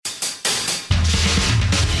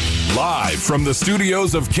Live from the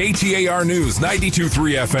studios of KTAR News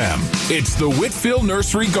 92.3 FM, it's the Whitfill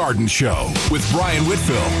Nursery Garden Show with Brian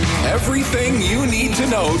Whitfill. Everything you need to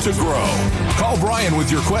know to grow. Call Brian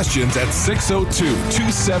with your questions at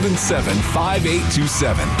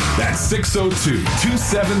 602-277-5827. That's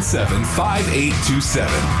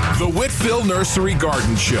 602-277-5827. The Whitfill Nursery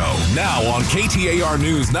Garden Show, now on KTAR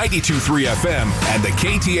News 92.3 FM and the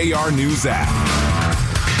KTAR News app.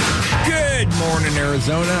 Good morning,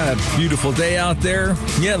 Arizona. A beautiful day out there.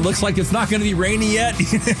 Yeah, it looks like it's not going to be rainy yet.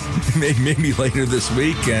 Maybe later this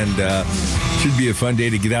week. And should be a fun day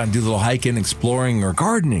to get out and do a little hiking, exploring, or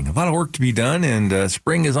gardening. A lot of work to be done, and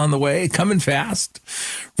spring is on the way, coming fast.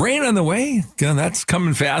 Rain on the way. That's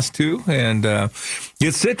coming fast, too. And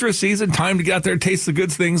it's citrus season. Time to get out there and taste the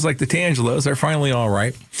good things like the tangelos. They're finally all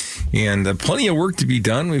right. And plenty of work to be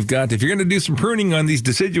done. We've got, if you're going to do some pruning on these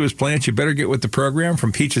deciduous plants, you better get with the program,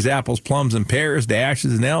 from peaches, apples, plums, and pears to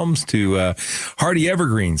ashes and elms to hardy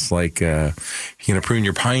evergreens like you're going to prune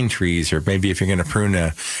your pine trees, or maybe if you're going to prune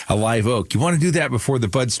a live oak. You want to do that before the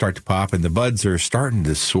buds start to pop, and the buds are starting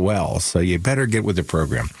to swell. So you better get with the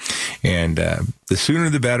program. And the sooner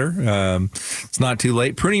the better. It's not too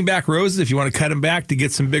late. Pruning back roses, if you want to cut them back to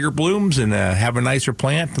get some bigger blooms and have a nicer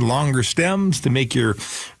plant and longer stems to make your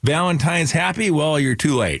Valentine's happy, well, you're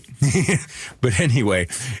too late. But anyway,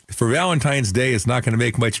 for Valentine's Day, it's not going to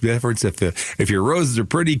make much difference. If your roses are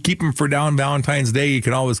pretty, keep them for down Valentine's Day. You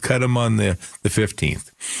can always cut them on the 15th.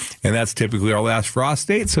 And that's typically our last frost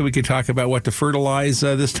date, so we can talk about what to fertilize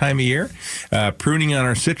this time of year. Pruning on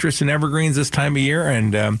our citrus and evergreens this time of year.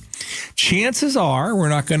 And chances are we're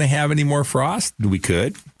not going to have any more frost. We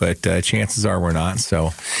could, but chances are we're not.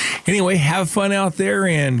 So anyway, have fun out there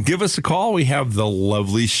and give us a call. We have the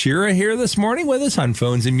lovely Shira here this morning with us on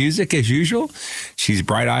Phones and Music as usual. She's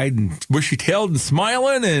bright-eyed and bushy-tailed and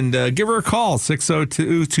smiling, and give her a call,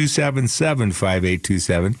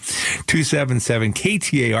 602-277-5827,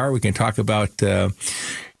 277-KTAR. We can talk about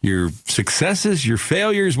your successes, your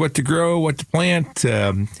failures, what to grow, what to plant,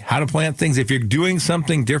 how to plant things. If you're doing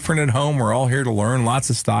something different at home, we're all here to learn. Lots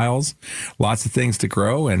of styles, lots of things to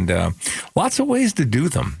grow, and lots of ways to do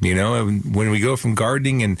them. You know, when we go from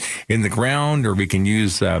gardening and in the ground, or we can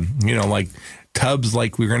use, like tubs,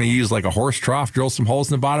 like we're going to use like a horse trough, drill some holes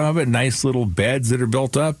in the bottom of it, nice little beds that are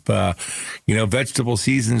built up. Vegetable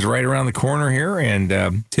season's right around the corner here,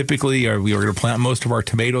 and typically we are going to plant most of our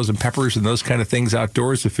tomatoes and peppers and those kind of things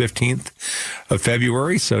outdoors the 15th of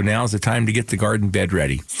February, so now's the time to get the garden bed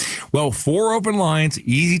ready. Well, 4 open lines,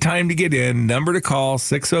 easy time to get in. Number to call,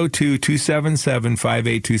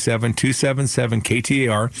 602-277-5827,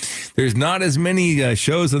 277-KTAR. There's not as many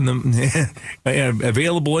shows on the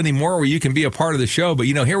available anymore where you can be a part of the show, but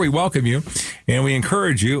here we welcome you, and we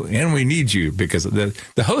encourage you, and we need you, because the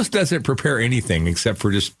host doesn't prepare anything except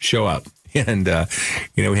for just show up. And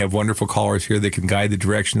we have wonderful callers here that can guide the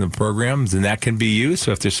direction of the programs, and that can be you.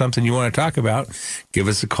 So if there's something you want to talk about, give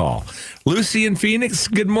us a call. Lucy in Phoenix,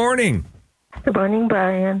 good morning. Good morning,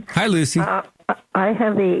 Brian. Hi, Lucy. I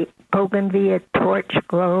have the bougainvillea torch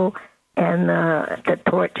grow, and the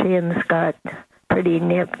torch end's got pretty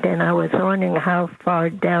nipped, and I was wondering how far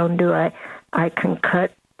down I can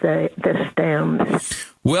cut the stems.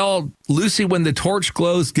 Well, Lucy, when the torch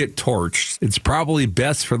glows get torched, it's probably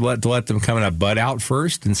best to let them come in a bud out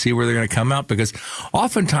first and see where they're going to come out, because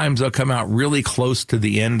oftentimes they'll come out really close to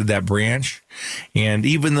the end of that branch. And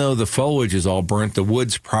even though the foliage is all burnt, the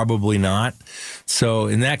wood's probably not. So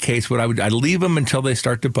in that case, I'd leave them until they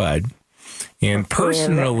start to bud. And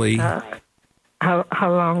personally... How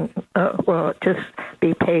long? Just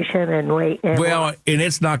be patient and wait. And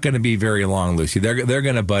it's not going to be very long, Lucy. They're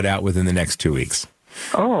going to bud out within the next 2 weeks.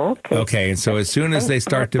 Oh, okay. Okay, and so as soon as they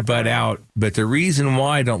start to bud out, but the reason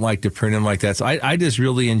why I don't like to prune them like that is I just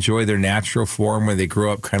really enjoy their natural form where they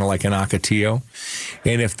grow up kind of like an ocotillo.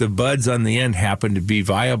 And if the buds on the end happen to be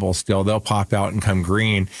viable still, they'll pop out and come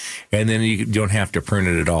green, and then you don't have to prune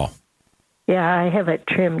it at all. Yeah, I have it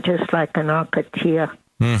trimmed just like an ocotillo.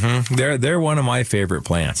 Mm-hmm. They're one of my favorite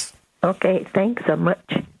plants. Okay, thanks so much.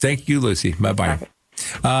 Thank you, Lucy. Bye-bye.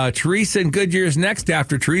 Teresa in Goodyear's next.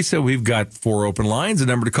 After Teresa, we've got 4 open lines. The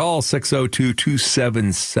number to call,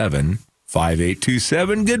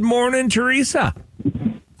 602-277-5827. Good morning, Teresa.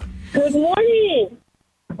 Good morning.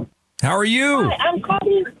 How are you? Hi, I'm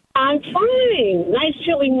calling. I'm fine. Nice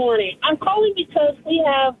chilly morning. I'm calling because we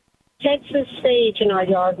have Texas sage in our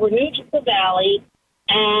yard. We're new to the valley,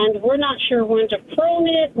 and we're not sure when to prune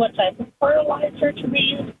it, what type of fertilizer to be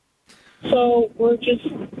used. So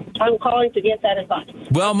I'm calling to get that advice.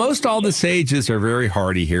 Well, most all the sages are very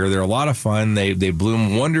hardy here. They're a lot of fun. They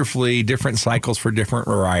bloom wonderfully, different cycles for different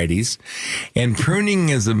varieties. And pruning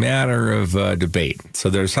is a matter of debate.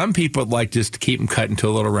 So there's some people that like just to keep them cut into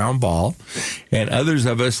a little round ball. And others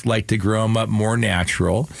of us like to grow them up more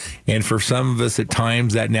natural. And for some of us, at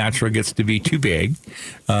times, that natural gets to be too big.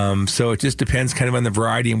 So it just depends kind of on the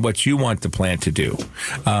variety and what you want the plant to do.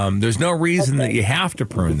 There's no reason that you have to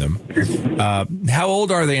prune them. How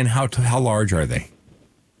old are they and how large are they?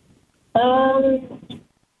 Oh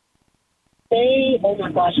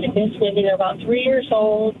my gosh, I guess maybe they're about 3 years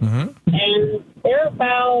old, and they're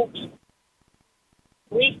about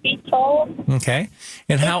 3 feet tall. Okay.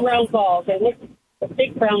 And big brown balls. They look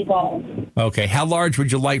big brown balls. Okay. How large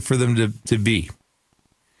would you like for them to be?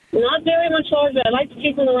 Not very much larger. I like to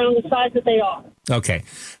keep them around the size that they are. Okay.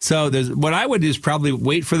 So what I would do is probably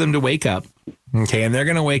wait for them to wake up. Okay, and they're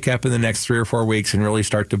going to wake up in the next 3 or 4 weeks and really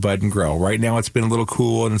start to bud and grow. Right now it's been a little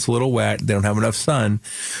cool and it's a little wet. They don't have enough sun,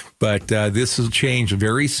 but this will change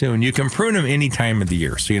very soon. You can prune them any time of the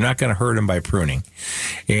year, so you're not going to hurt them by pruning.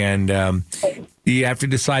 And you have to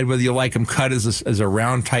decide whether you like them cut as a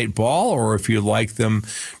round, tight ball or if you like them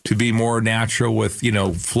to be more natural with,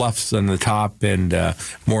 fluffs on the top and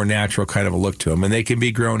more natural kind of a look to them. And they can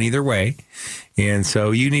be grown either way. And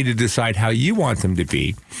so you need to decide how you want them to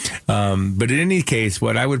be. But in any case,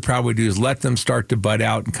 what I would probably do is let them start to bud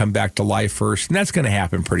out and come back to life first. And that's going to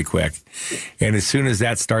happen pretty quick. And as soon as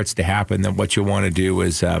that starts to happen, then what you want to do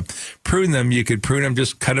is prune them. You could prune them,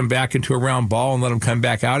 just cut them back into a round ball and let them come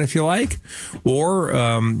back out if you like. Or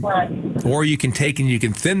you can take and you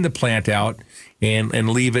can thin the plant out and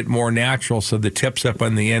leave it more natural so the tips up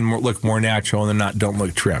on the end look more natural and don't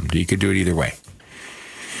look trimmed. You could do it either way.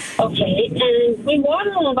 Okay, and we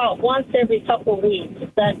water them about once every couple of weeks. Is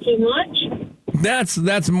that too much?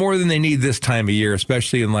 That's more than they need this time of year,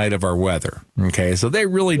 especially in light of our weather. Okay, so they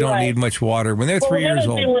really don't need much water when they're 3 years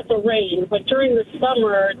old. With the rain, but during the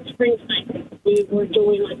summer, springtime, we were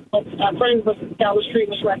doing a friend down the street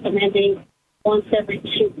was recommending once every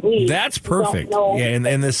 2 weeks. That's perfect. Yeah, and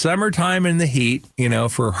in the summertime and the heat,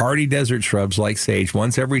 for hardy desert shrubs like sage,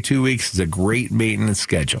 once every 2 weeks is a great maintenance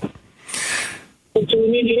schedule. Do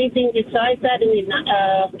we need anything besides that?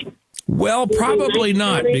 Well, probably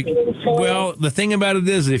not. Well, the thing about it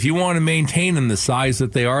is, if you want to maintain them the size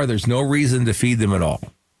that they are, there's no reason to feed them at all.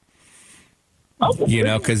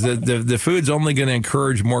 Because the food's only going to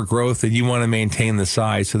encourage more growth, and you want to maintain the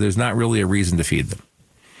size, so there's not really a reason to feed them.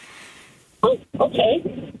 Oh, okay.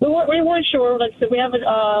 We weren't sure. Like I said, we haven't.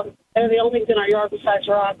 They're the only things in our yard besides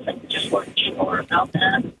rocks, and we just weren't sure about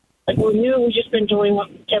that. Like we're new, we've just been doing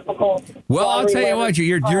what typical. Well, I'll tell you what,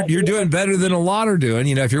 you're doing better than a lot are doing.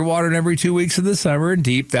 If you're watering every 2 weeks of the summer and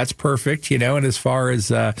deep, that's perfect. And as far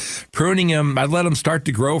as pruning them, I'd let them start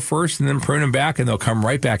to grow first and then prune them back, and they'll come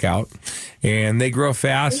right back out. And they grow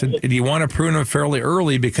fast, and you want to prune them fairly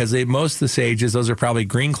early because most of the sages, those are probably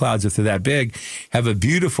green clouds if they're that big, have a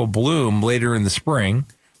beautiful bloom later in the spring.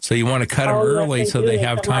 So you want to cut them early so they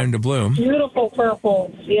have time to bloom. Beautiful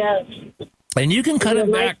purples, yes. And you can cut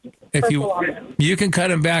them back you can cut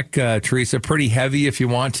them back, Teresa, pretty heavy if you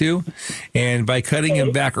want to. And by cutting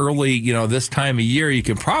them back early, this time of year, you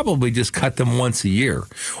can probably just cut them once a year.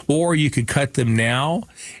 Or you could cut them now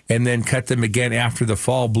and then cut them again after the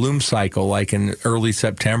fall bloom cycle, like in early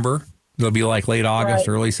September. It'll be like late August,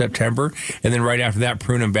 early September. And then right after that,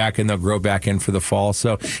 prune them back and they'll grow back in for the fall.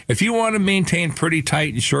 So if you want to maintain pretty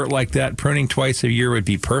tight and short like that, pruning twice a year would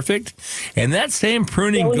be perfect. And that same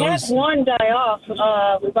pruning we had one die off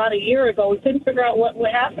about a year ago. We couldn't figure out what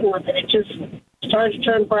happened with it. It just started to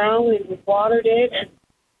turn brown and we watered it and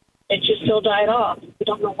it just still died off. We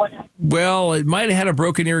don't know what happened. Well, it might have had a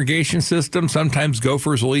broken irrigation system. Sometimes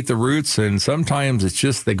gophers will eat the roots, and sometimes it's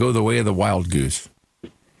just they go the way of the wild goose.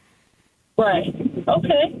 Right.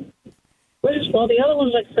 Okay. Well, the other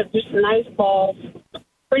ones, like I said, just nice balls.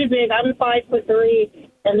 Pretty big. I'm 5'3",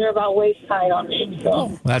 and they're about waist high on me.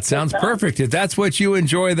 So that sounds perfect. If that's what you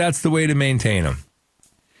enjoy, that's the way to maintain them.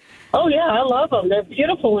 Oh, yeah. I love them. They're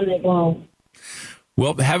beautiful when they blow.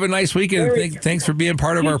 Well, have a nice weekend. Thanks for being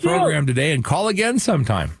part of our program today, and call again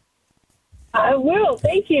sometime. I will.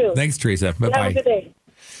 Thank you. Thanks, Teresa. Bye-bye. Have a good day.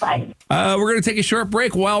 Bye. We're going to take a short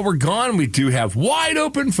break. While we're gone, we do have wide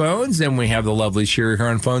open phones, and we have the lovely Sherry here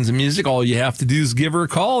on Phones and Music. All you have to do is give her a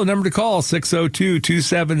call. The number to call,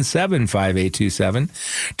 602-277-5827.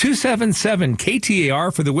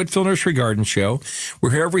 277-KTAR for the Whitfill Nursery Garden Show. We're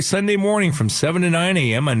here every Sunday morning from 7 to 9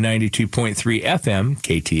 a.m. on 92.3 FM,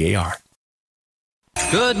 KTAR.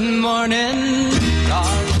 Good morning,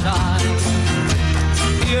 starshine.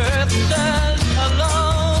 The earth says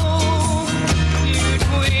hello.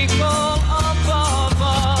 twinkle above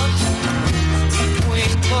us,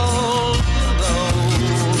 twinkle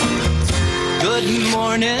below. Good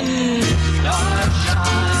morning,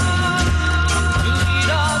 starshine,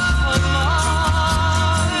 lead us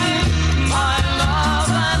along, my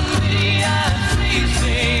love and me as we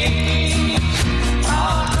sing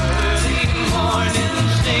our early morning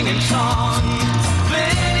singing song.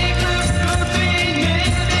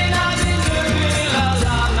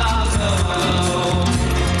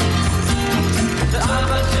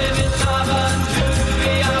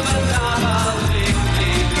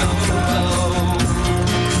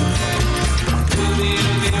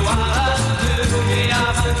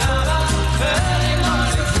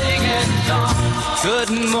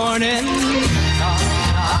 Good morning. There's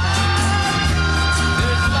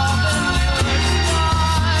love in your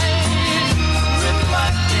eyes,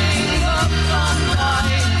 reflecting the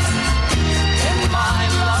sunlight in my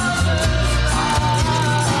lover's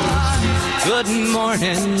eyes. Good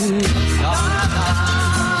morning.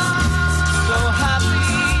 So happy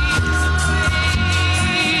to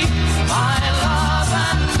be my love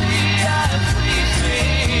and me as we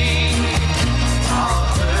sing our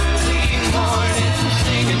early morning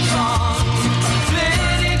singing song.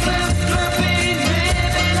 Little clip, clipping,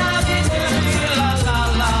 living out in the la la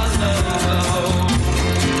la lo.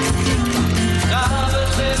 Saba,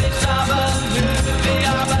 city, saba, lubi,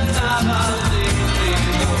 abba, saba, lubi,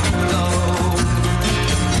 lo.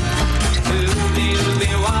 Lubi,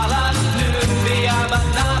 lubi, wala, lubi, abba,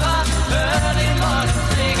 saba, early morning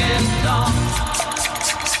singing song.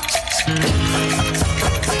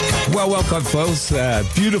 Well, welcome, folks.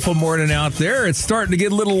 Beautiful morning out there. It's starting to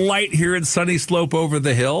get a little light here in sunny Slope over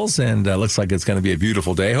the hills, and looks like it's going to be a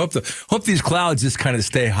beautiful day. Hope these clouds just kind of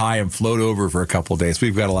stay high and float over for a couple of days.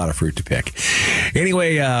 We've got a lot of fruit to pick.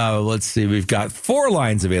 Anyway, let's see. We've got 4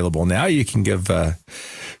 lines available now. You can give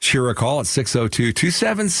Shira a call at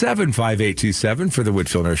 602-277-5827 for the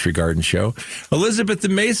Whitfill Nursery Garden Show. Elizabeth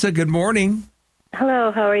in Mesa, good morning.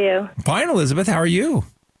 Hello, how are you? Fine, Elizabeth. How are you?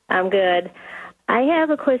 I'm good. I have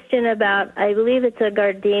a question about, I believe it's a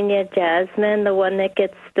gardenia jasmine, the one that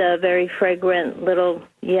gets the very fragrant little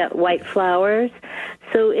white flowers.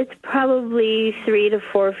 So it's probably 3 to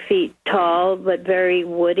 4 feet tall, but very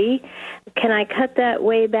woody. Can I cut that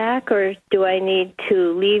way back, or do I need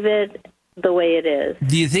to leave it the way it is?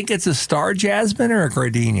 Do you think it's a star jasmine or a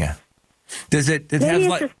gardenia? Does it Maybe have it's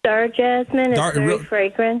like a star jasmine. It's very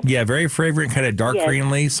fragrant. Yeah, very fragrant, kind of dark green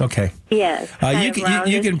leaves. Okay. Yes.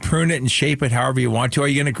 You can prune it and shape it however you want to. Are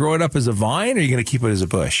you going to grow it up as a vine, or are you going to keep it as a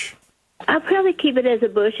bush? I'll probably keep it as a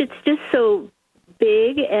bush. It's just so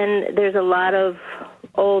big, and there's a lot of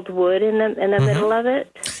old wood in the middle of it.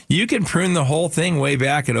 You can prune the whole thing way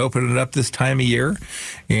back and open it up this time of year.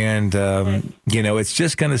 And, it's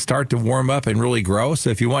just going to start to warm up and really grow. So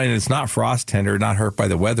if you want, and it's not frost tender, not hurt by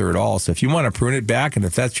the weather at all. So if you want to prune it back, and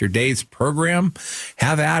if that's your day's program,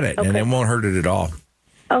 have at it, and it won't hurt it at all.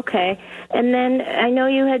 Okay. And then I know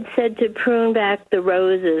you had said to prune back the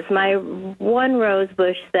roses. My one rose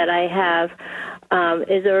bush that I have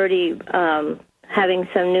is already having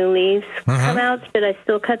some new leaves come out. Should I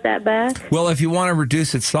still cut that back? Well, if you want to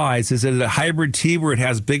reduce its size, is it a hybrid tea where it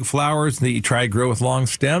has big flowers that you try to grow with long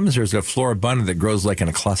stems, or is it a floribunda that grows like in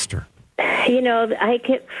a cluster?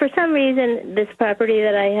 For some reason, this property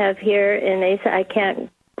that I have here in Mesa, I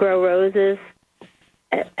can't grow roses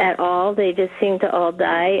at all. They just seem to all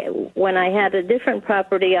die. When I had a different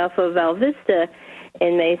property off of Val Vista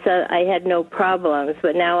in Mesa, I had no problems.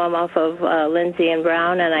 But now I'm off of Lindsay and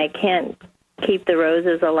Brown, and I can't keep the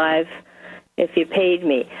roses alive if you paid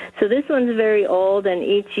me. So this one's very old, and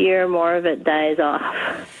each year more of it dies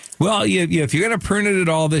off. Well, if you're going to prune it at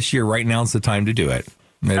all this year, right now's the time to do it.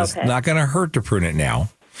 It's not going to hurt to prune it now.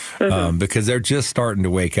 Because they're just starting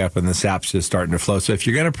to wake up and the sap's just starting to flow. So if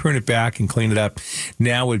you're going to prune it back and clean it up,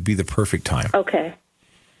 now would be the perfect time. Okay.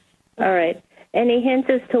 All right. Any hints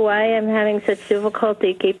as to why I'm having such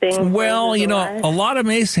difficulty keeping? Well, a lot of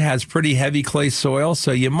Mesa has pretty heavy clay soil,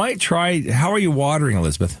 so you might try. How are you watering,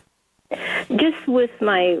 Elizabeth? Just with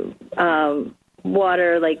my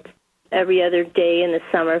water, like every other day in the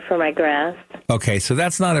summer for my grass. Okay, so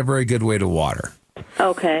that's not a very good way to water.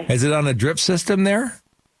 Okay. Is it on a drip system there?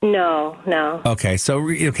 No. Okay, so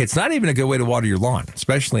it's not even a good way to water your lawn,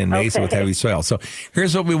 especially in Mesa with heavy soil. So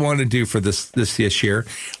here's what we want to do for this year.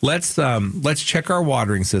 Let's check our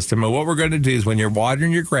watering system. And what we're going to do is when you're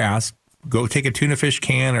watering your grass, go take a tuna fish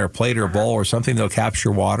can or a plate or a bowl or something that'll capture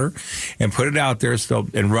water and put it out there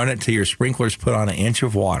and run it till your sprinklers put on 1 inch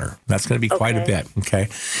of water. That's going to be quite a bit, okay?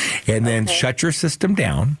 And then shut your system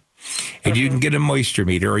down. And you can get a moisture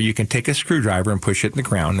meter, or you can take a screwdriver and push it in the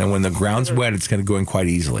ground. And when the ground's wet, it's going to go in quite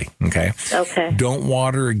easily. Okay. Okay. Don't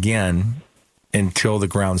water again until the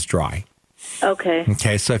ground's dry. Okay.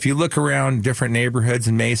 Okay. So if you look around different neighborhoods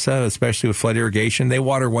in Mesa, especially with flood irrigation, they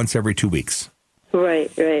water once every 2 weeks.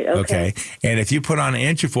 Right. Okay. And if you put on an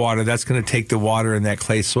inch of water, that's going to take the water in that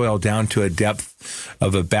clay soil down to a depth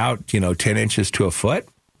of about, 10 inches to a foot.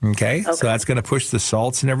 Okay. So that's going to push the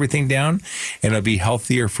salts and everything down, and it'll be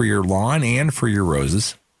healthier for your lawn and for your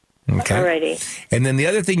roses. Okay. Alrighty. And then the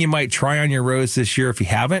other thing you might try on your rose this year, if you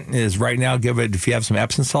haven't, is right now if you have some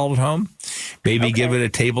Epsom salt at home, maybe give it a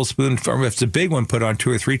tablespoon. Or if it's a big one, put on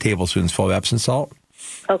 2 or 3 tablespoons full of Epsom salt.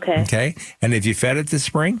 Okay. Okay. And if you fed it this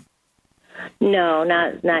spring? No,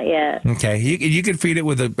 not yet. Okay. You could feed it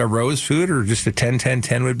with a rose food, or just a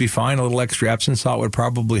 10-10-10 would be fine. A little extra Epsom salt would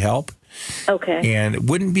probably help. Okay. And it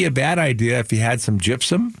wouldn't be a bad idea if you had some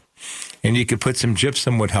gypsum, and you could put some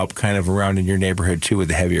gypsum would help kind of around in your neighborhood too with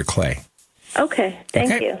the heavier clay. Okay.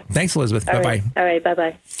 Thank you. Thanks, Elizabeth. All Bye-bye. All right.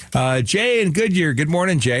 Bye-bye. Jay in Goodyear. Good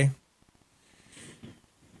morning, Jay.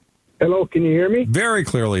 Hello, can you hear me? Very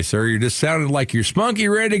clearly, sir. You just sounded like you're spunky,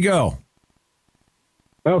 ready to go.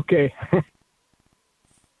 Okay.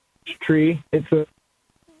 Tree. It's the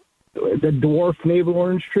dwarf navel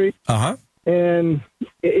orange tree. Uh-huh. And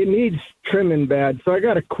it needs trimming bad. So I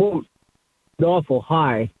got a quote awful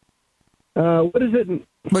high. What is it?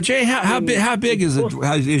 But Jay, how big is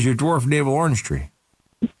your dwarf navel orange tree?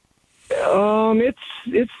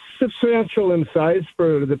 It's substantial in size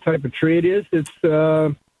for the type of tree it is. It's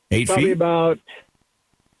 8 probably feet?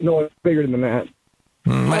 It's bigger than that.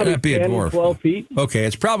 Might not be 10, a dwarf. 12 feet. Okay,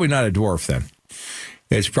 it's probably not a dwarf then.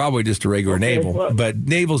 It's probably just a regular navel. well, but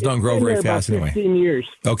navels don't grow very fast about anyway. 15 years.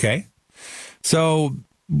 Okay. So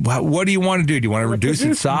what do you want to do? Do you want to reduce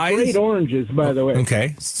its size? Great oranges, by the way.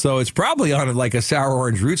 Okay. So it's probably on like a sour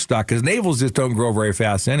orange rootstock, because navels just don't grow very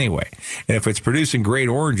fast anyway. And if it's producing great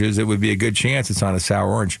oranges, it would be a good chance it's on a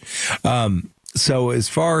sour orange. So as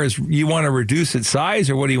far as you want to reduce its size,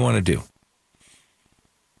 or what do you want to do?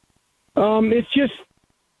 It's just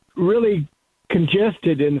really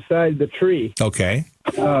congested inside the tree. Okay.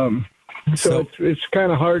 So it's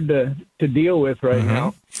kind of hard to deal with right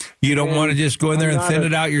now. You don't want to just go in there and thin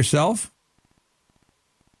it out yourself?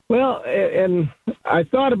 Well, and I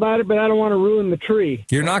thought about it, but I don't want to ruin the tree.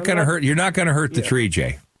 You're not going to hurt the tree,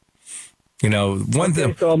 Jay. One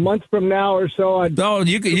thing. So a month from now or so,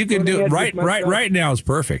 you can do it right now is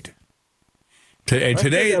perfect. And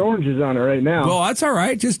today, got oranges on it right now. Well, that's all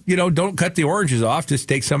right. Just, don't cut the oranges off. Just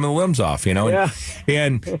take some of the limbs off, Yeah.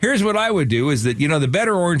 And here's what I would do is that, the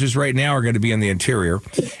better oranges right now are going to be in the interior.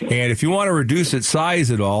 And if you want to reduce its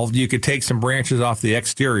size at all, you could take some branches off the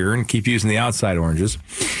exterior and keep using the outside oranges.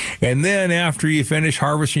 And then after you finish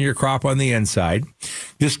harvesting your crop on the inside,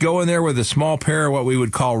 just go in there with a small pair of what we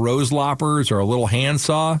would call rose loppers, or a little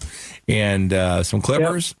handsaw, and some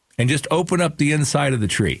clippers, and just open up the inside of the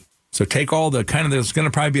tree. So take all the there's going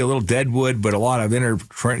to probably be a little dead wood, but a lot of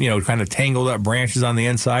kind of tangled up branches on the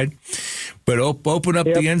inside. But open up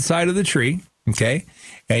the inside of the tree, okay?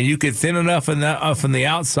 And you could thin enough on the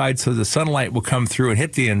outside so the sunlight will come through and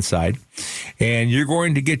hit the inside. And you're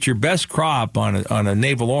going to get your best crop on a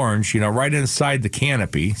navel orange, right inside the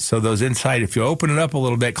canopy. So those inside, if you open it up a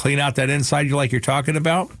little bit, clean out that inside you're talking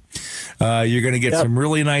about, you're going to get some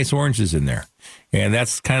really nice oranges in there. And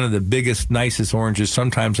that's kind of the biggest, nicest oranges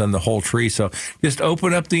sometimes on the whole tree. So just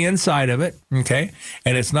open up the inside of it, okay?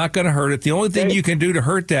 And it's not going to hurt it. The only thing you can do to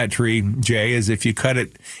hurt that tree, Jay, is if you cut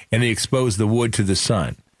it and you expose the wood to the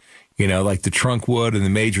sun, like the trunk wood and the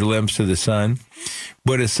major limbs to the sun.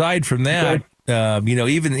 But aside from that,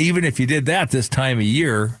 even if you did that this time of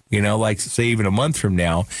year, like say even a month from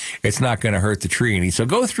now, it's not going to hurt the tree any. So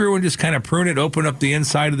go through and just kind of prune it, open up the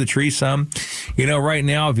inside of the tree some. Right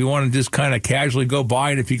now, if you want to just kind of casually go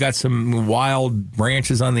by it, if you got some wild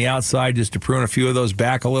branches on the outside, just to prune a few of those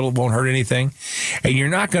back a little, won't hurt anything. And you're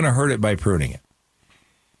not going to hurt it by pruning it.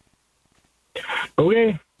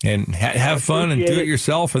 Okay. And have fun and do it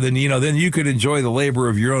yourself. And then, then you could enjoy the labor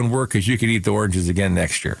of your own work, because you could eat the oranges again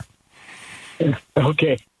next year.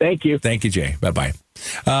 Okay. Thank you. Thank you, Jay. Bye-bye.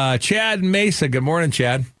 Chad in Mesa. Good morning,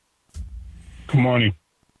 Chad. Good morning.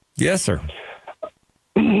 Yes, sir.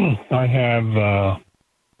 I have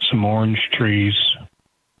some orange trees,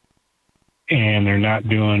 and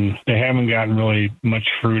they haven't gotten really much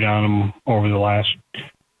fruit on them over the last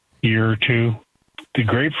year or two. The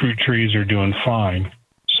grapefruit trees are doing fine,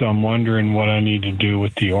 so I'm wondering what I need to do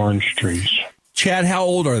with the orange trees. Chad, how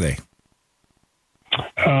old are they?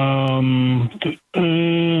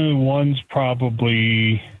 One's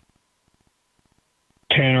probably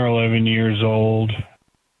 10 or 11 years old,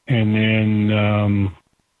 and then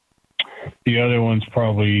the other one's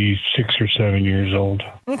probably 6 or 7 years old.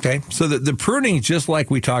 Okay, so the pruning, just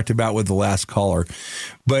like we talked about with the last caller,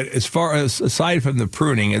 but as far as aside from the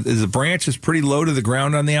pruning, is the branches pretty low to the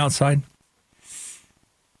ground on the outside?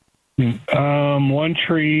 One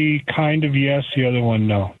tree, kind of yes. The other one,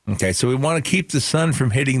 no. Okay, so we want to keep the sun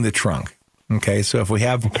from hitting the trunk. Okay, so if we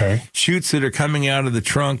have shoots that are coming out of the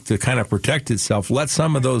trunk to kind of protect itself, let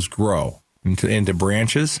some of those grow into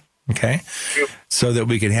branches. Okay, so that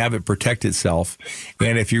we can have it protect itself.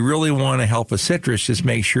 And if you really want to help a citrus, just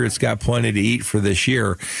make sure it's got plenty to eat for this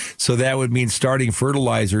year. So that would mean starting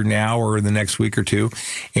fertilizer now or in the next week or two,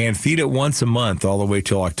 and feed it once a month all the way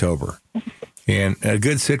till October. And a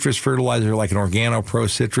good citrus fertilizer like an Organo Pro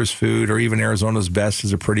citrus food or even Arizona's Best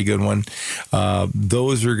is a pretty good one.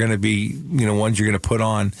 Those are going to be, ones you're going to put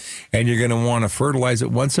on, and you're going to want to fertilize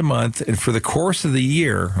it once a month. And for the course of the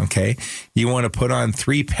year, okay, you want to put on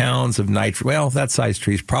 3 pounds of nitrogen. Well, that size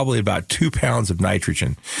tree is probably about 2 pounds of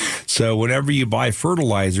nitrogen. So whenever you buy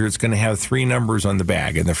fertilizer, it's going to have 3 numbers on the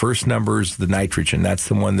bag. And the first number is the nitrogen. That's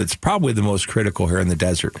the one that's probably the most critical here in the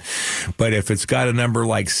desert. But if it's got a number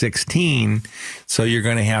like 16, so you're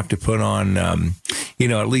going to have to put on,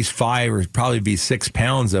 at least 5 or probably be 6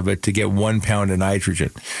 pounds of it to get 1 pound of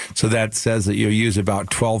nitrogen. So that says that you'll use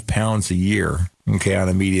about 12 pounds a year, okay, on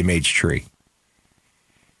a medium-aged tree.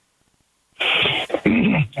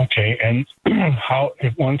 Okay, and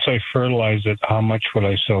once I fertilize it, how much would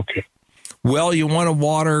I soak it? Well, you want to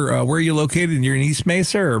water, where are you located? You're in East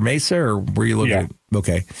Mesa or where are you located? Yeah.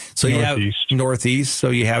 Okay, so northeast. You have northeast,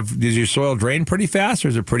 so does your soil drain pretty fast or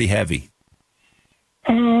is it pretty heavy?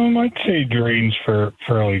 I'd say drains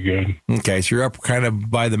fairly good. Okay, so you're up kind of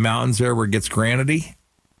by the mountains there where it gets granity?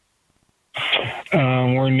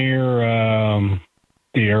 We're near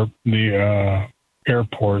the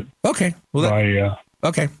airport. Okay. Well,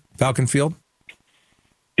 okay. Falcon Field?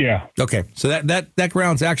 Yeah. Okay. So that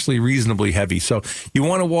ground's actually reasonably heavy. So you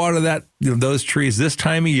want to water those trees this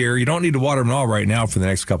time of year. You don't need to water them all right now for the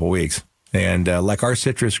next couple of weeks. And like our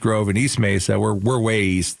citrus grove in East Mesa, we're way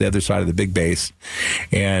east, the other side of the big base,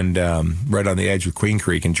 and right on the edge of Queen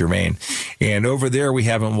Creek and Germain. And over there, we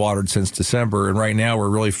haven't watered since December. And right now, we're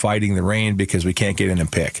really fighting the rain because we can't get in and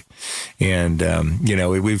pick. And,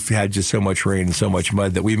 we've had just so much rain and so much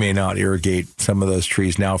mud that we may not irrigate some of those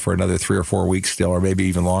trees now for another 3 or 4 weeks still, or maybe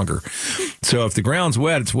even longer. So if the ground's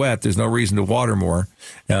wet, it's wet. There's no reason to water more.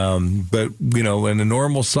 But, in a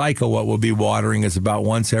normal cycle, what we'll be watering is about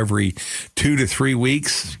once every 2 to 3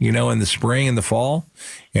 weeks, in the spring and the fall,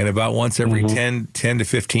 and about once every 10 to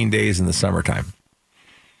 15 days in the summertime.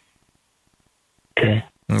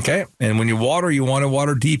 Okay. And when you want to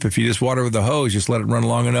water deep. If you just water with a hose, just let it run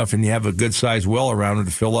long enough and you have a good sized well around it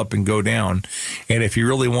to fill up and go down. And if you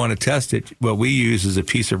really want to test it, what we use is a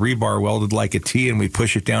piece of rebar welded like a T, and we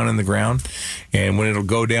push it down in the ground. And when it'll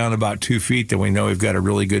go down about 2 feet, then we know we've got a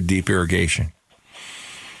really good deep irrigation.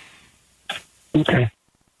 Okay.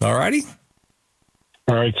 All righty.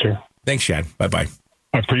 All right, sir. Thanks, Chad. Bye-bye.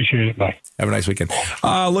 I appreciate it. Bye. Have a nice weekend.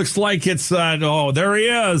 Looks like it's, there he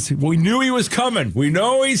is. We knew he was coming. We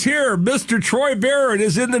know he's here. Mr. Troy Barrett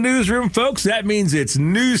is in the newsroom, folks. That means it's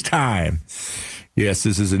news time. Yes,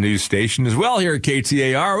 this is a news station as well here at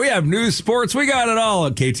KTAR. We have news, sports. We got it all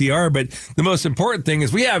at KTAR. But the most important thing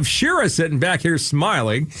is we have Shira sitting back here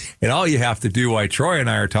smiling. And all you have to do while Troy and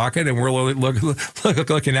I are talking, and we're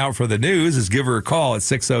looking out for the news, is give her a call at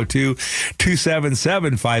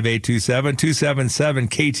 602-277-5827,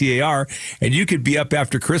 277-KTAR. And you could be up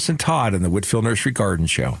after Chris and Todd in the Whitfill Nursery Garden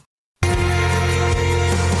Show.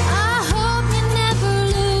 I hope you never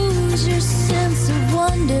lose your sense of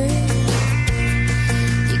wonder.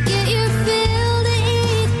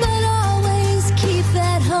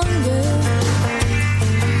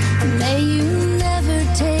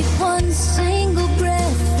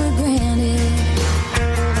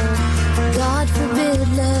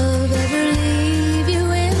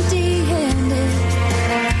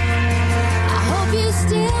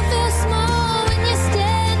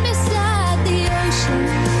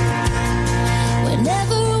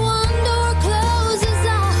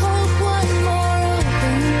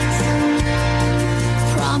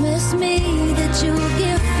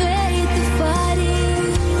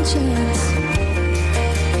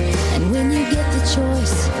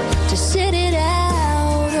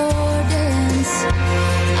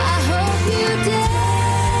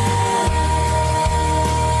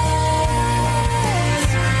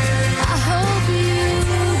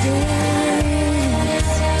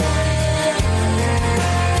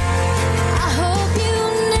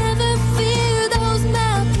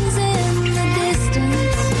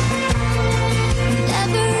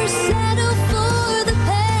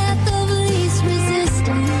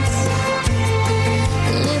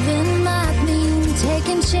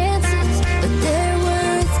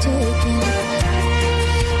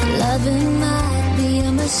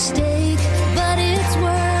 mistake, but it's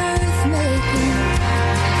worth making.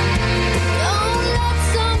 Don't let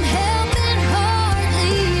some helping heart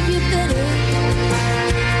leave you bitter.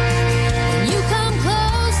 When you come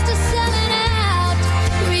close to selling out,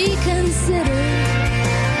 reconsider.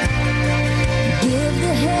 Give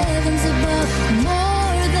the heavens above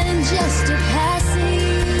more than just a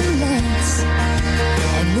passing glance.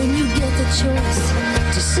 And when you get the choice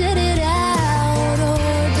to sit it out or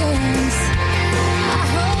dance, I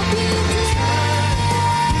hope you dance. I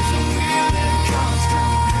hope you dance.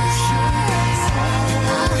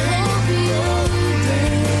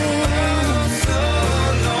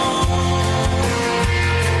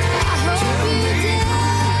 I hope you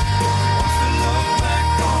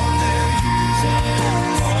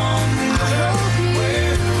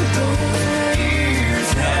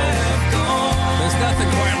There's nothing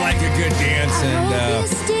quite like a good dance, and you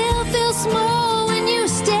still feel small when you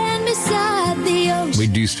stand beside the ocean. we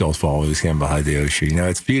do still always stand behind the ocean. You know,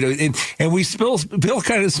 it's beautiful, and we feel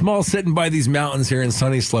kind of small sitting by these mountains here in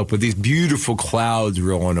Sunny Slope with these beautiful clouds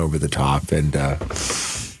rolling over the top, and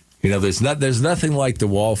you know, there's nothing like the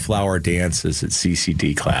wallflower dances at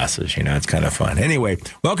CCD classes. You know, it's kind of fun. Anyway,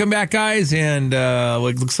 welcome back, guys, and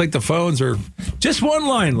it looks like the phones are just one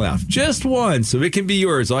line left, just one, so it can be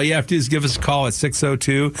yours. All you have to do is give us a call at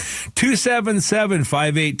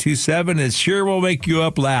 602-277-5827. It sure will make you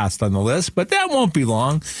up last on the list, but that won't be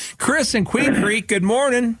long. Chris in Queen Creek, good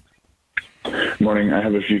morning. Morning. I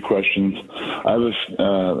have a few questions. I have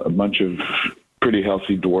a bunch of pretty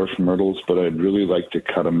healthy dwarf myrtles, but I'd really like to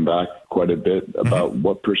cut them back quite a bit. About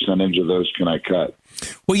what percentage of those can I cut?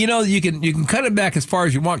 Well, you know, you can cut it back as far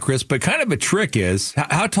as you want, Chris, but kind of a trick is,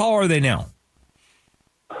 how tall are they now?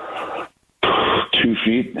 2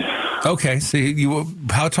 feet. Okay, so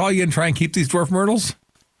how tall are you going to try and keep these dwarf myrtles?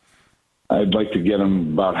 I'd like to get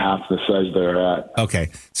them about half the size they're at.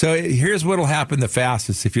 Okay, so here's what will happen the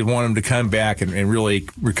fastest if you want them to come back and really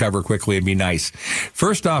recover quickly and be nice.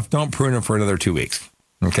 First off, don't prune them for another 2 weeks.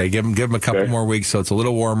 Okay, give them a couple more weeks so it's a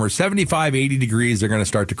little warmer. 75, 80 degrees, they're going to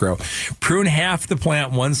start to grow. Prune half the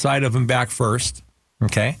plant, one side of them back first.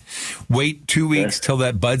 Okay, wait 2 weeks till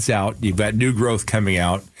that buds out. You've got new growth coming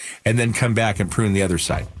out, and then come back and prune the other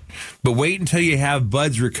side. But wait until you have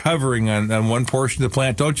buds recovering on one portion of the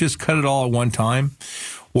plant. Don't just cut it all at one time,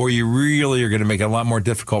 or you really are going to make it a lot more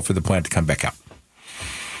difficult for the plant to come back out.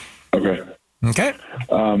 Okay. Okay.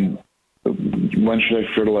 When should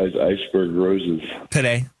I fertilize iceberg roses?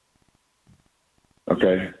 Today.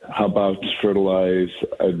 Okay. How about fertilize?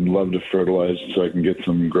 I'd love to fertilize so I can get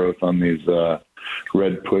some growth on these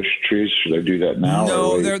red push trees. Should I do that now?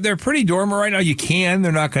 No, they're pretty dormant right now. You can.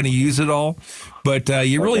 They're not going to use it all. But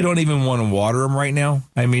you really don't even want to water them right now.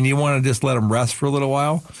 I mean, you want to just let them rest for a little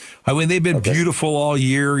while. I mean, they've been beautiful all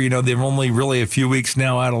year. You know, they've only really a few weeks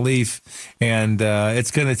now out of leaf. And it's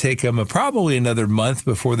going to take them probably another month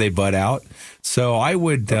before they bud out. So I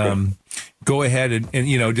would go ahead and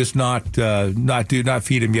you know, just not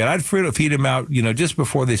feed them yet. I'd feed them out, you know, just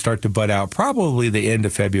before they start to bud out, probably the end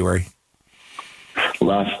of February.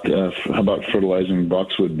 How about fertilizing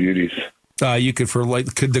boxwood beauties? You could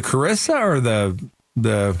could the Carissa or the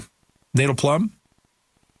natal plum?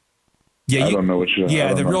 Yeah, I don't know which.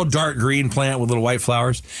 The real dark green plant with little white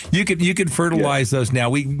flowers. You could fertilize those now.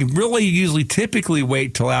 We really usually typically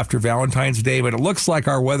wait till after Valentine's Day, but it looks like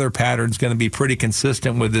our weather pattern is going to be pretty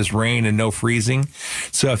consistent with this rain and no freezing.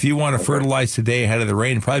 So if you want to fertilize today ahead of the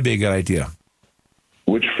rain, it'd probably be a good idea.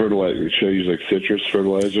 Which fertilizer? Should I use like citrus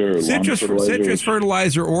fertilizer or lawn fertilizer? Citrus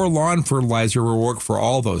fertilizer or lawn fertilizer will work for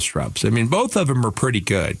all those shrubs. I mean, both of them are pretty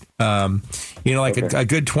good. You know, like a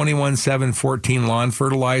good 21-7-14 lawn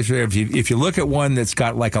fertilizer. If you look at one that's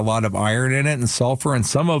got like a lot of iron in it and sulfur, and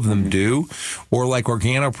some of them do, or like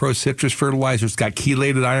OrganoPro citrus fertilizer, it's got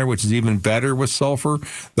chelated iron, which is even better with sulfur.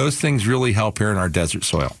 Those things really help here in our desert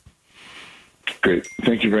soil. Great.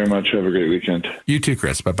 Thank you very much. Have a great weekend. You too,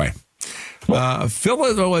 Chris. Bye-bye.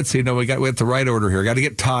 Phyllis, let's see. No, we got the right order here. Got to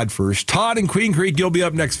get Todd first. Todd in Queen Creek, you'll be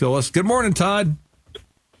up next, Phyllis. Good morning, Todd.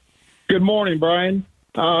 Good morning, Brian.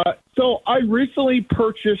 So I recently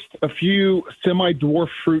purchased a few semi-dwarf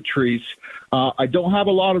fruit trees. I don't have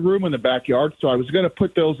a lot of room in the backyard, so I was going to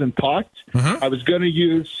put those in pots. I was going to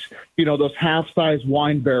use, those half-size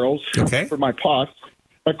wine barrels for my pots.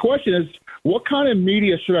 My question is, what kind of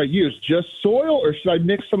media should I use? Just soil, or should I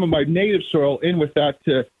mix some of my native soil in with that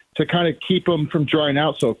to kind of keep them from drying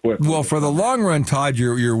out so quick? Well, for the long run, Todd,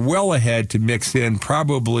 you're well ahead to mix in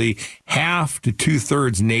probably half to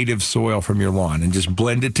 2/3 native soil from your lawn and just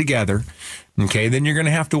blend it together. Okay, then you're going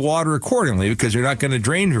to have to water accordingly because they're not going to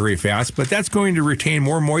drain very fast, but that's going to retain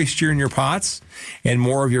more moisture in your pots and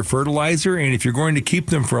more of your fertilizer. And if you're going to keep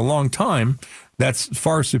them for a long time, that's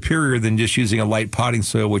far superior than just using a light potting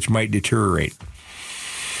soil, which might deteriorate.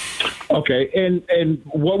 Okay, and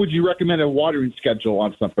what would you recommend a watering schedule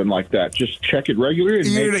on something like that? Just check it regularly?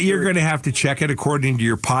 And You're going to have to check it according to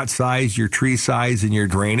your pot size, your tree size, and your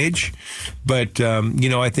drainage. But,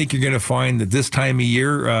 I think you're going to find that this time of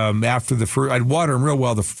year, after the first, I'd water them real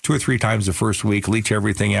well 2 or 3 times the first week, leach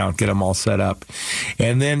everything out, get them all set up.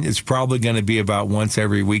 And then it's probably going to be about once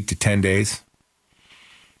every week to 10 days.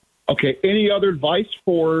 Okay. Any other advice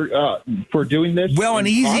for doing this? Well, an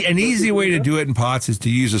easy way to do it in pots is to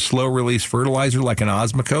use a slow release fertilizer like an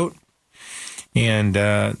Osmocote. And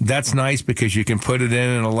that's nice because you can put it in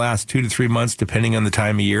and it'll last 2 to 3 months depending on the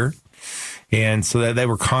time of year. And so that they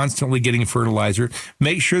were constantly getting fertilizer.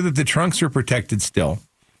 Make sure that the trunks are protected still.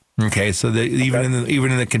 Okay, so that even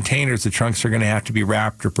in the containers, the trunks are going to have to be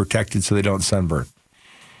wrapped or protected so they don't sunburn.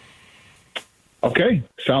 Okay,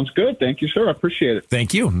 sounds good. Thank you, sir. I appreciate it.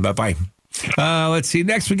 Thank you. Bye-bye. Let's see.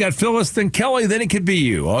 Next, we got Phyllis, then Kelly, then it could be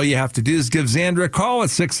you. All you have to do is give Xandra a call at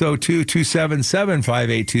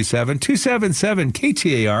 602-277-5827,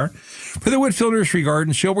 277-KTAR for the Whitfill Nursery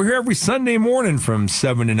Garden Show. We're here every Sunday morning from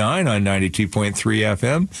 7 to 9 on 92.3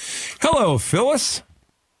 FM. Hello, Phyllis.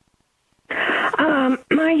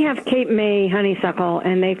 I have Cape May honeysuckle,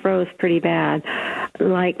 and they froze pretty bad.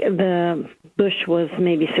 Like the bush was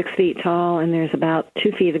maybe 6 feet tall, and there's about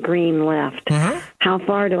 2 feet of green left. Mm-hmm. How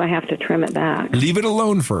far do I have to trim it back? Leave it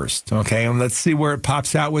alone first, okay? And let's see where it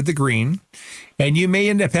pops out with the green. And you may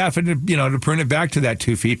end up having to, to prune it back to that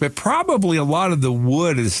 2 feet, but probably a lot of the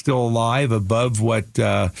wood is still alive above what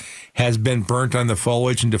has been burnt on the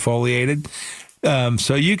foliage and defoliated.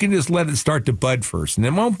 So you can just let it start to bud first. And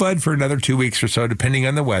it won't bud for another 2 weeks or so, depending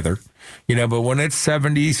on the weather. But when it's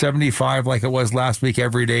 70, 75, like it was last week,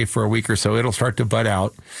 every day for a week or so, it'll start to bud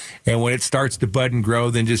out. And when it starts to bud and grow,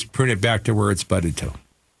 then just prune it back to where it's budded to.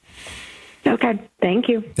 Okay. Thank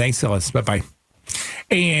you. Thanks, Ellis. Bye-bye.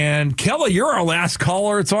 And Kelly, you're our last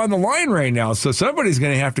caller. It's on the line right now. So somebody's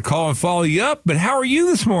going to have to call and follow you up. But how are you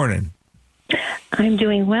this morning? I'm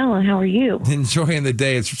doing well, and how are you? Enjoying the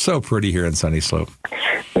day. It's so pretty here in Sunny Slope.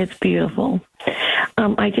 It's beautiful.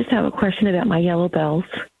 I just have a question about my yellow bells.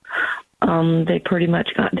 They pretty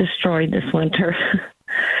much got destroyed this winter.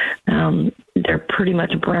 They're pretty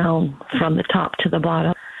much brown from the top to the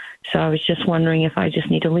bottom. So I was just wondering if I just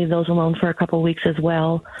need to leave those alone for a couple of weeks as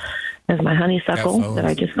well as my honeysuckle that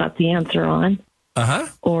I just got the answer on. Uh-huh.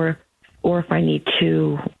 Or if I need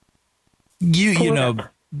to... You can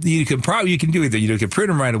do either. You can prune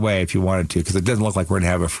them right away if you wanted to, because it doesn't look like we're going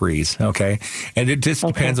to have a freeze. Okay. And it just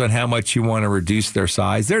depends on how much you want to reduce their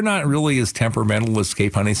size. They're not really as temperamental as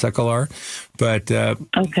Cape honeysuckle are, but, they're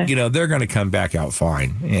going to come back out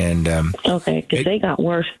fine. And, because they got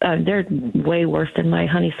worse. They're way worse than my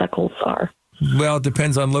honeysuckles are. Well, it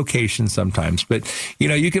depends on location sometimes, but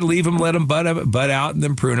you can leave them, let them bud out, and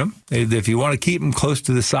then prune them. If you want to keep them close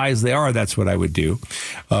to the size they are, that's what I would do.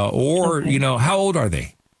 How old are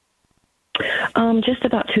they? Just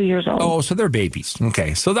about 2 years old. Oh, so they're babies.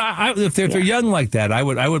 Okay, so if they're young like that, I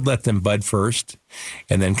would let them bud first,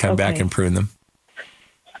 and then come back and prune them.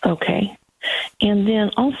 Okay, and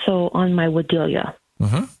then also on my Wooddelia.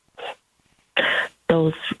 Mm-hmm.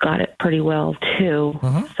 Those got it pretty well, too.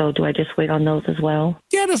 Mm-hmm. So do I just wait on those as well?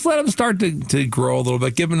 Yeah, just let them start to grow a little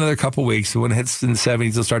bit. Give them another couple weeks. So when it hits in the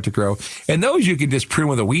 70s, they'll start to grow. And those you can just prune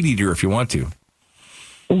with a weed eater if you want to.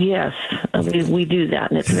 Yes, we do that,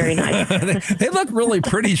 and it's very nice. They look really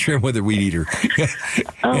pretty trimmed with a weed eater.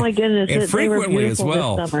 Oh, my goodness. And frequently as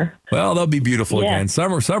well. This summer. Well, they'll be beautiful again.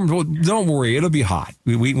 Summer, don't worry. It'll be hot.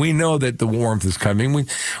 We know that the warmth is coming.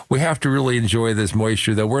 We have to really enjoy this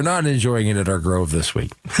moisture, though. We're not enjoying it at our grove this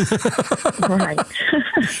week. Right.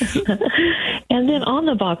 And then on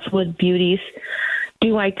the boxwood beauties,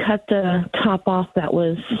 do I cut the top off that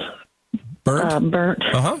was burnt?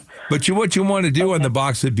 Uh-huh. But what you want to do on the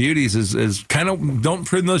box of beauties is kind of, don't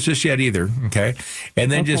prune those just yet either, okay? And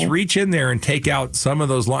then just reach in there and take out some of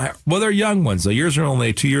those, they're young ones. So yours are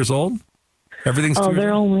only 2 years old? Everything's 2 years old?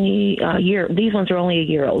 They're only a year. These ones are only a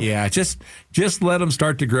year old. Yeah, just let them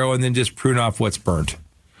start to grow and then just prune off what's burnt.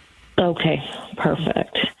 Okay,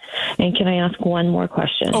 perfect. And can I ask one more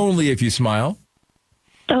question? Only if you smile.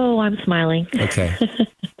 Oh, I'm smiling. Okay.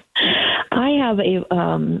 I have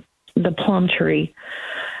the plum tree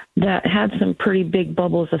that had some pretty big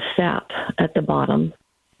bubbles of sap at the bottom,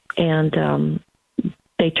 and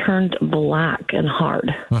they turned black and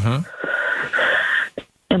hard. Uh-huh.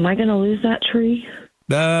 Am I going to lose that tree?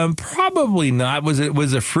 Probably not. Was it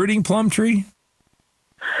a fruiting plum tree?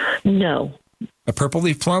 No. A purple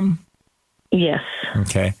leaf plum? Yes.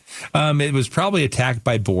 Okay. It was probably attacked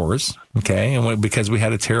by boars. Okay. And because we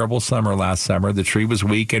had a terrible summer last summer, the tree was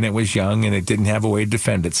weak and it was young and it didn't have a way to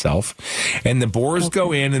defend itself. And the boars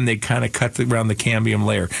go in and they kind of cut around the cambium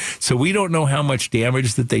layer. So we don't know how much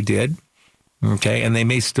damage that they did. Okay, and they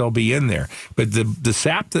may still be in there. But the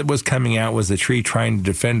sap that was coming out was the tree trying to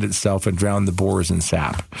defend itself and drown the boars in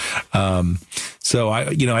sap. So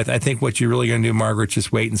I think what you're really going to do, Margaret,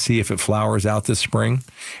 just wait and see if it flowers out this spring,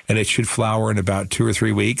 and it should flower in about 2 or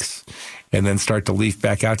 3 weeks, and then start to leaf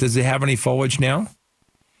back out. Does it have any foliage now?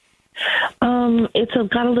 It's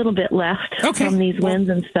got a little bit left from these winds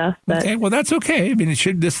and stuff. But. Okay, well, that's okay. I mean, this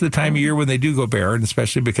is the time of year when they do go barren,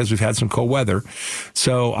 especially because we've had some cold weather.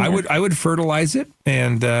 So yeah. I would fertilize it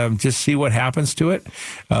and just see what happens to it.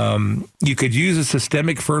 You could use a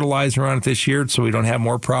systemic fertilizer on it this year so we don't have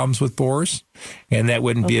more problems with borers, and that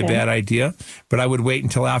wouldn't be a bad idea. But I would wait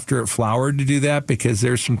until after it flowered to do that, because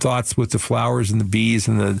there's some thoughts with the flowers and the bees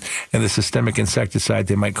and the systemic insecticide,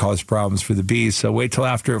 they might cause problems for the bees. So wait till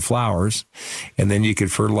after it flowers, and then you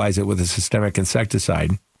could fertilize it with a systemic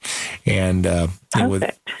insecticide, and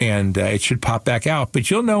it should pop back out. But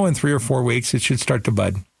you'll know in 3 or 4 weeks it should start to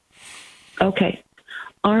bud. Okay.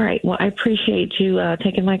 All right. Well, I appreciate you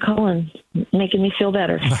taking my call and making me feel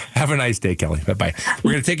better. Have a nice day, Kelly. Bye-bye.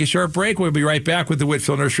 We're going to take a short break. We'll be right back with the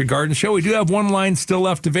Whitfill Nursery Garden Show. We do have one line still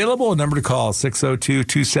left available. A number to call,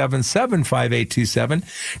 602-277-5827,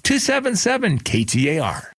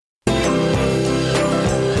 277-KTAR.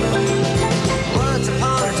 Once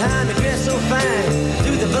upon a time, you dressed so fine,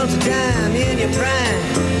 through the bumps of time in your prime.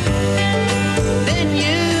 Then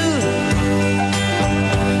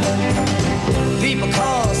people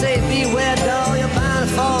call, say beware doll, you're bound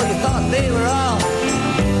to fall. You thought they were all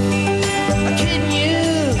kidding you.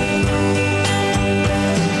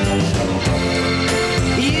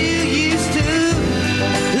 You used to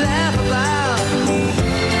laugh about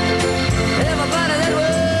everybody that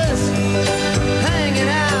was hanging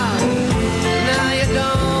out. Now you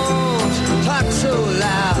don't talk so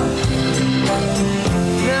loud.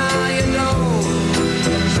 Now you don't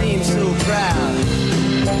seem so proud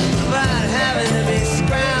about having to be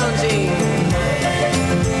scrounging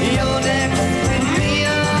your next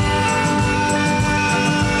meal.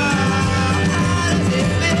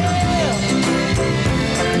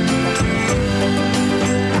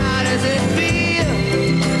 How does it feel?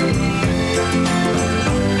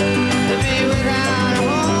 To be without a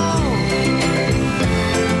home,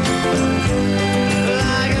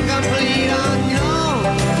 like a complete unknown,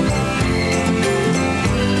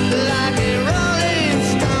 like a rolling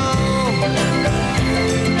stone.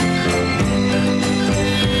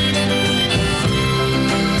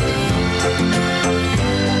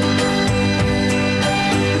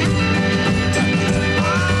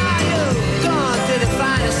 You've gone to the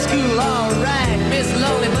finest school, all right, Miss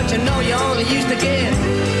Lonely, but you know you only used to get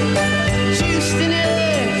juiced in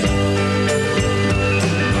it.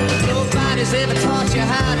 Nobody's ever taught you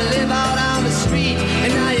how to live out on the street,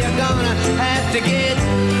 and now you're gonna have to get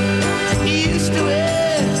used to it.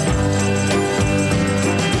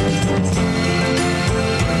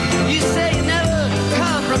 You say you never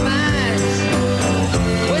compromise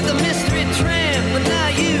with a mystery tramp, but now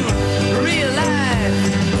you realize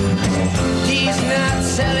he's not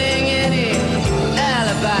selling any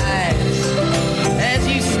alibis as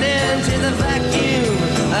you stare into the vacuum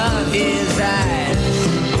of his eyes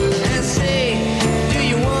and say, do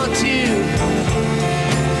you want to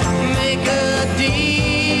make a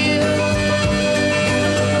deal?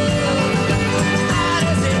 How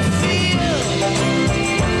does it feel?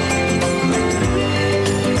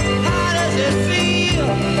 How does it feel?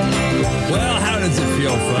 Well, how does it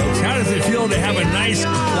feel, folks? How does it feel to have a nice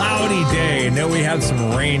cloudy day and know we have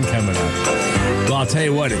some rain coming up? Well, I'll tell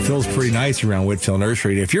you what, it feels pretty nice around Whitfill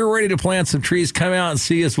Nursery. If you're ready to plant some trees, come out and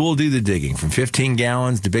see us. We'll do the digging. From 15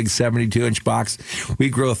 gallons to big 72-inch box, we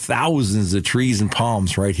grow thousands of trees and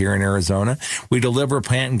palms right here in Arizona. We deliver a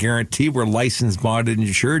plant and guarantee. We're licensed, bonded, and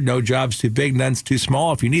insured. No job's too big, none's too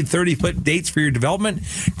small. If you need 30-foot dates for your development,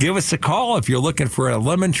 give us a call. If you're looking for a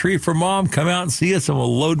lemon tree for mom, come out and see us and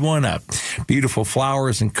we'll load one up. Beautiful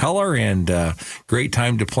flowers and color, and great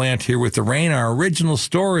time to plant here with the rain. Our original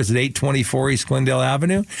store is at 824 East Glen Glendale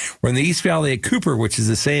Avenue. We're in the East Valley at Cooper, which is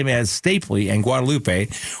the same as Stapley and Guadalupe,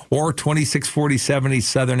 or 264070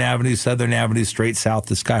 Southern Avenue, straight south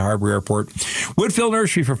to Sky Harbor Airport. Whitfill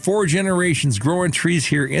Nursery for 4 generations, growing trees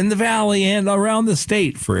here in the valley and around the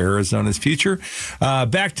state for Arizona's future.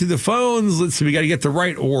 Back to the phones. Let's see, we got to get the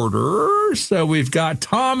right order. So we've got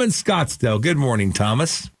Tom in Scottsdale. Good morning,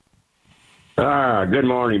 Thomas. Good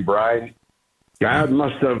morning, Brian. God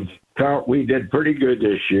must have felt we did pretty good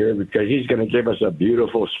this year because he's going to give us a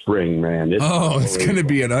beautiful spring, man. It's going to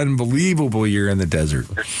be an unbelievable year in the desert.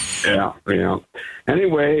 Yeah.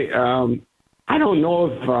 Anyway, I don't know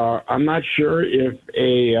if I'm not sure if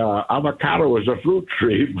a avocado is a fruit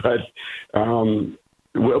tree, but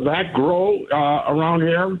will that grow around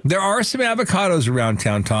here? There are some avocados around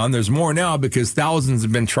town, Tom. There's more now because thousands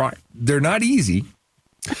have been trying. They're not easy.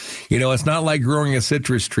 It's not like growing a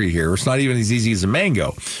citrus tree here. It's not even as easy as a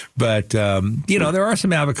mango. But, there are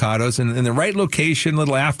some avocados in the right location,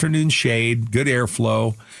 little afternoon shade, good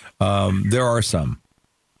airflow. There are some.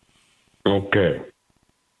 Okay.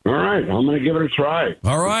 All right. I'm going to give it a try.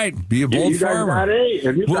 All right. Be a bold farmer.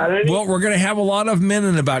 Have you got any? Well, we're going to have a lot of them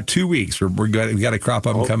in about 2 weeks. We got a crop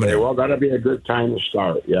of them coming in. Well, that'll be a good time to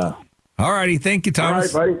start. Yeah. All righty. Thank you,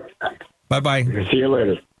 Thomas. All right, buddy. Bye-bye. See you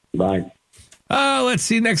later. Bye. Let's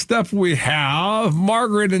see. Next up, we have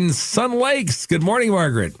Margaret in Sun Lakes. Good morning,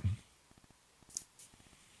 Margaret.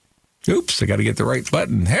 Oops, I got to get the right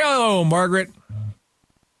button. Hello, Margaret.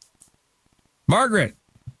 Margaret.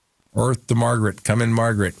 Earth to Margaret. Come in,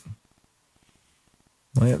 Margaret.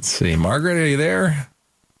 Let's see. Margaret, are you there?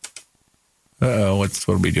 Uh-oh, what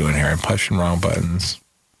are we doing here? I'm pushing wrong buttons.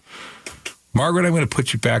 Margaret, I'm going to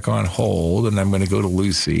put you back on hold, and I'm going to go to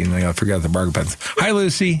Lucy, and I got to figure out the Margaret buttons. Hi,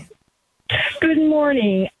 Lucy. Good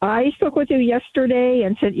morning. I spoke with you yesterday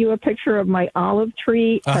and sent you a picture of my olive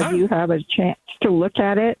tree. Have you had a chance to look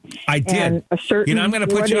at it? I did. I'm going to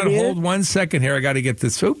put you on hold 1 second here. I got to get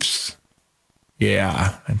this. Oops.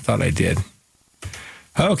 Yeah, I thought I did.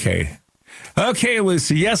 Okay,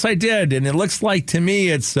 Lucy. Yes, I did, and it looks like to me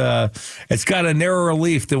it's got a narrower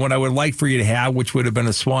leaf than what I would like for you to have, which would have been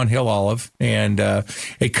a Swan Hill olive, and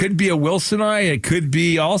it could be a Wilsonii. It could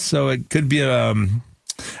be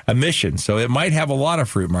a Mission, so it might have a lot of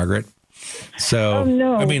fruit, Margaret. So,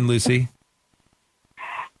 Lucy.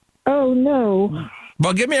 Oh no.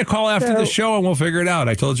 Well, give me a call after the show and we'll figure it out.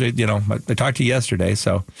 I told you, I talked to you yesterday,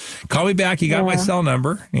 so call me back. You got my cell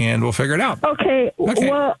number, and we'll figure it out. Okay.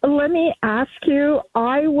 Well, let me ask you.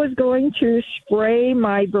 I was going to spray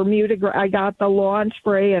my Bermuda grass. I got the lawn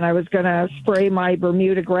spray, and I was going to spray my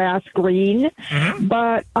Bermuda grass green. Mm-hmm.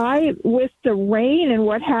 But with the rain and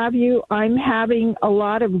what have you, I'm having a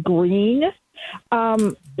lot of green.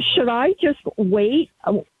 Should I just wait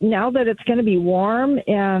now that it's going to be warm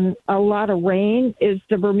and a lot of rain? Is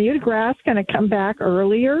the Bermuda grass going to come back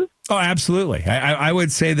earlier? Oh, absolutely. I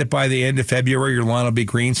would say that by the end of February, your lawn will be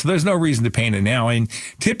green. So there's no reason to paint it now. I mean,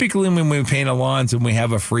 typically when we paint a lawns and we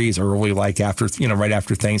have a freeze early, like after, right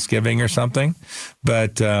after Thanksgiving or something.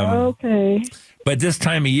 But, okay. But this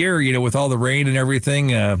time of year, with all the rain and everything,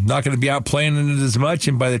 not going to be out playing in it as much.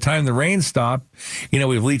 And by the time the rain stops,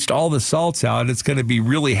 we've leached all the salts out. It's going to be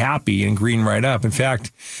really happy and green right up. In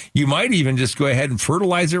fact, you might even just go ahead and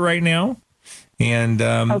fertilize it right now. And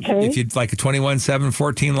if you'd like a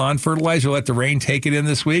 21-7-14 lawn fertilizer, let the rain take it in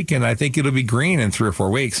this week. And I think it'll be green in 3 or 4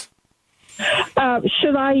 weeks.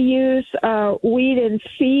 Should I use weed and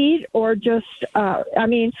feed or just,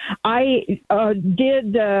 I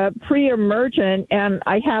did pre-emergent and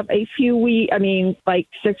I have a few like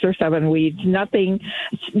 6 or 7 weeds, nothing.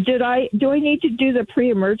 Do I need to do the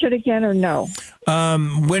pre-emergent again or no?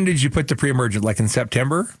 When did you put the pre-emergent, like in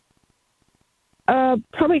September?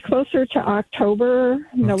 Probably closer to October,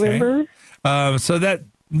 November. So that,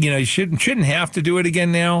 you shouldn't have to do it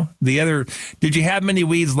again now. Did you have many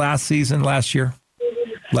weeds last year?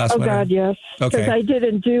 Last winter? God, yes. Okay. Because I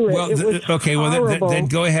didn't do it. Well, it was horrible. Then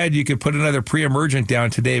go ahead. You could put another pre-emergent down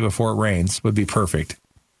today before it rains. Would be perfect.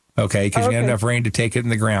 Okay, because you have enough rain to take it in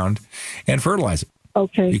the ground and fertilize it.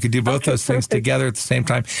 Okay. You could do both those things together at the same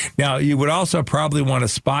time. Now, you would also probably want to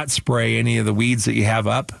spot spray any of the weeds that you have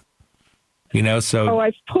up. So.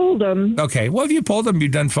 I've pulled them. Okay. Well, if you pulled them,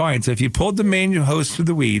 you've done fine. So if you pulled the main hose for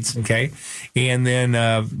the weeds, okay, and then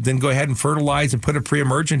go ahead and fertilize and put a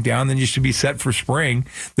pre-emergent down, then you should be set for spring.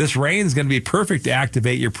 This rain is going to be perfect to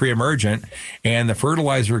activate your pre-emergent and the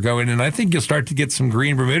fertilizer will go in. And I think you'll start to get some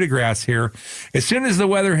green Bermuda grass here. As soon as the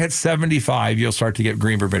weather hits 75, you'll start to get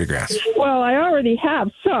green Bermuda grass. Well, I already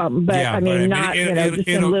have some, but just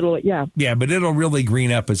a little, yeah. Yeah, but it'll really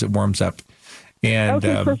green up as it warms up. And,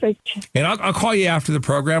 perfect. And I'll call you after the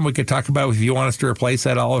program. We could talk about if you want us to replace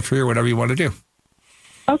that olive tree or whatever you want to do.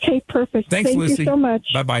 Okay, perfect. Thanks, Thank Lucy. you so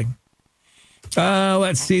much. Bye-bye.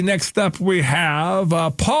 Let's see. Next up, we have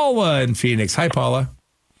Paula in Phoenix. Hi, Paula.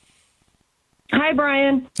 Hi,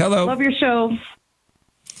 Brian. Hello. Love your show.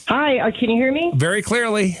 Hi, can you hear me? Very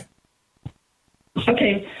clearly.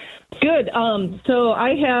 Okay, good. So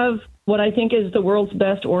I have what I think is the world's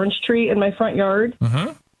best orange tree in my front yard,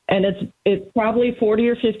 and it's probably 40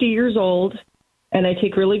 or 50 years old, and I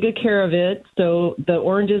take really good care of it. So the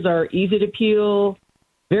oranges are easy to peel,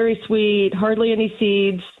 very sweet, hardly any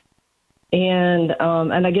seeds, and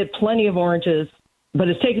I get plenty of oranges. But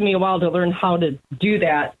it's taken me a while to learn how to do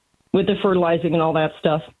that with the fertilizing and all that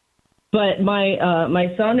stuff. But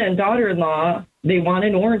my son and daughter-in-law, they want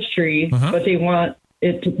an orange tree, but they want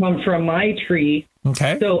it to come from my tree.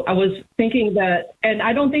 Okay. So I was thinking that, and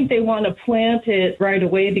I don't think they want to plant it right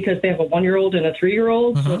away because they have a 1-year-old and a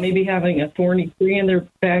 3-year-old. So maybe having a thorny tree in their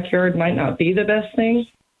backyard might not be the best thing.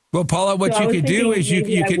 Well, Paula, what you could do is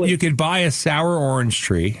you could buy a sour orange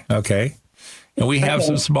tree, okay? And we have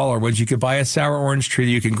some smaller ones. You could buy a sour orange tree.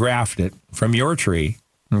 You can graft it from your tree,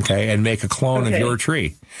 okay, and make a clone of your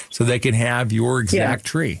tree so they can have your exact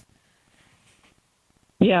tree.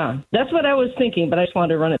 Yeah, that's what I was thinking, but I just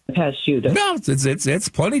wanted to run it past you. No, it's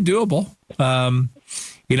plenty doable.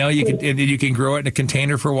 You can grow it in a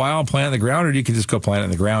container for a while and plant it in the ground, or you can just go plant it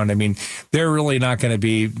in the ground. I mean, they're really not going to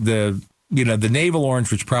be the navel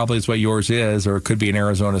orange, which probably is what yours is, or it could be an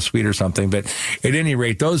Arizona sweet or something. But at any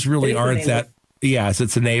rate, those really aren't that. Yes,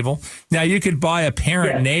 it's a navel. Now, you could buy a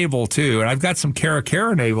parent navel, too. And I've got some Cara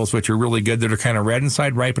navels, which are really good, that are kind of red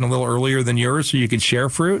inside, ripen a little earlier than yours, so you could share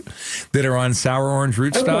fruit, that are on sour orange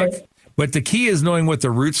rootstock. But the key is knowing what the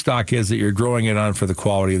rootstock is that you're growing it on for the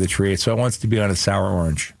quality of the tree. So it wants to be on a sour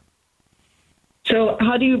orange. So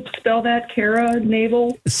how do you spell that, Cara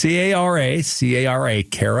navel? C-A-R-A,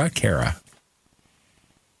 Cara.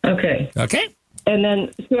 Okay. And then,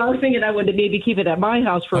 so I was thinking I would maybe keep it at my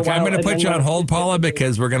house for a while. I'm going to put you on hold, Paula,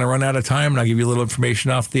 because we're going to run out of time, and I'll give you a little information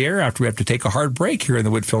off the air after we have to take a hard break here in the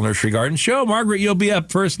Whitfill Nursery Garden Show. Margaret, you'll be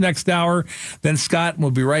up first next hour. Then Scott, we'll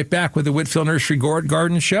be right back with the Whitfill Nursery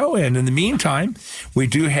Garden Show. And in the meantime, we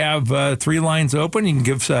do have 3 lines open. You can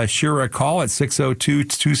give Shira a call at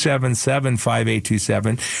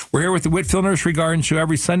 602-277-5827. We're here with the Whitfill Nursery Garden Show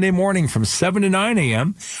every Sunday morning from 7 to 9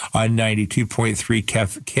 a.m. on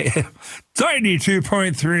 92.3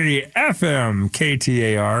 92.3 FM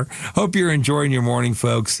KTAR. Hope you're enjoying your morning,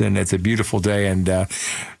 folks, and it's a beautiful day. And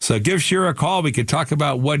so give Shira a call. We could talk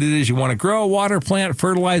about what it is you want to grow, water, plant,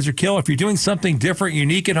 fertilize, or kill. If you're doing something different,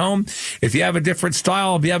 unique at home, if you have a different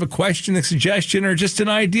style, if you have a question, a suggestion, or just an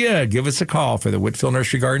idea, give us a call for the Whitfill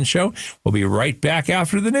Nursery Garden Show. We'll be right back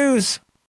after the news.